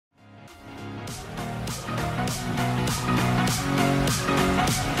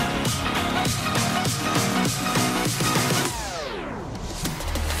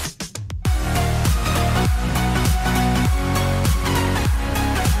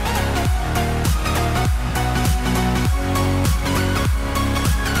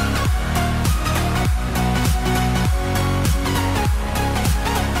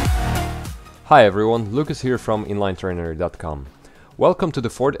Hi everyone, Lucas here from InlineTrainer.com. Welcome to the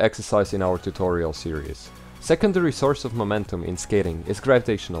fourth exercise in our tutorial series. Secondary source of momentum in skating is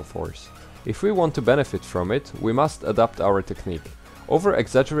gravitational force. If we want to benefit from it, we must adapt our technique.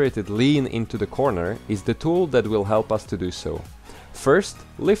 Over-exaggerated lean into the corner is the tool that will help us to do so. First,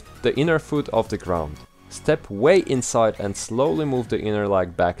 lift the inner foot off the ground. Step way inside and slowly move the inner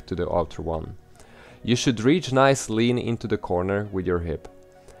leg back to the outer one. You should reach nice lean into the corner with your hip.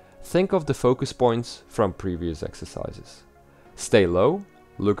 Think of the focus points from previous exercises. Stay low,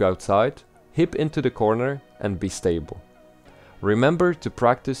 look outside, hip into the corner and be stable. Remember to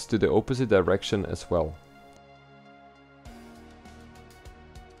practice to the opposite direction as well.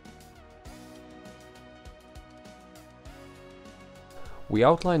 We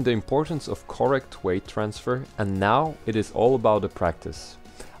outlined the importance of correct weight transfer, and now it is all about the practice.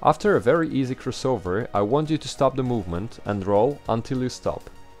 After a very easy crossover, I want you to stop the movement and roll until you stop.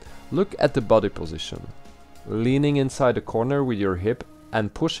 Look at the body position. Leaning inside the corner with your hip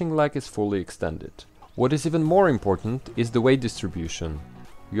and pushing leg is fully extended. What is even more important is the weight distribution.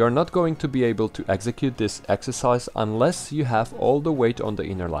 You are not going to be able to execute this exercise unless you have all the weight on the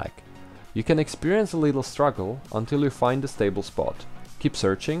inner leg. You can experience a little struggle until you find a stable spot. Keep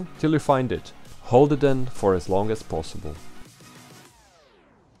searching till you find it. Hold it then for as long as possible.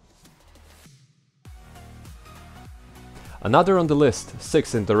 Another on the list,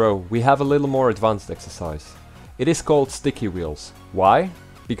 6th in the row, we have a little more advanced exercise. It is called sticky wheels. Why?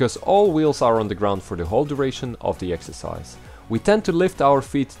 Because all wheels are on the ground for the whole duration of the exercise. We tend to lift our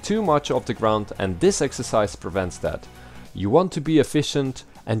feet too much off the ground, and this exercise prevents that. You want to be efficient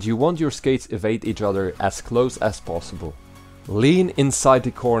and you want your skates evade each other as close as possible. Lean inside the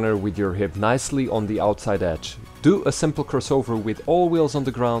corner with your hip nicely on the outside edge. Do a simple crossover with all wheels on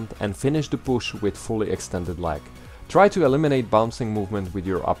the ground and finish the push with fully extended leg. Try to eliminate bouncing movement with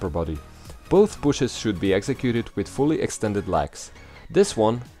your upper body. Both pushes should be executed with fully extended legs. This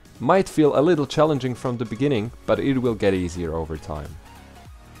one might feel a little challenging from the beginning, but it will get easier over time.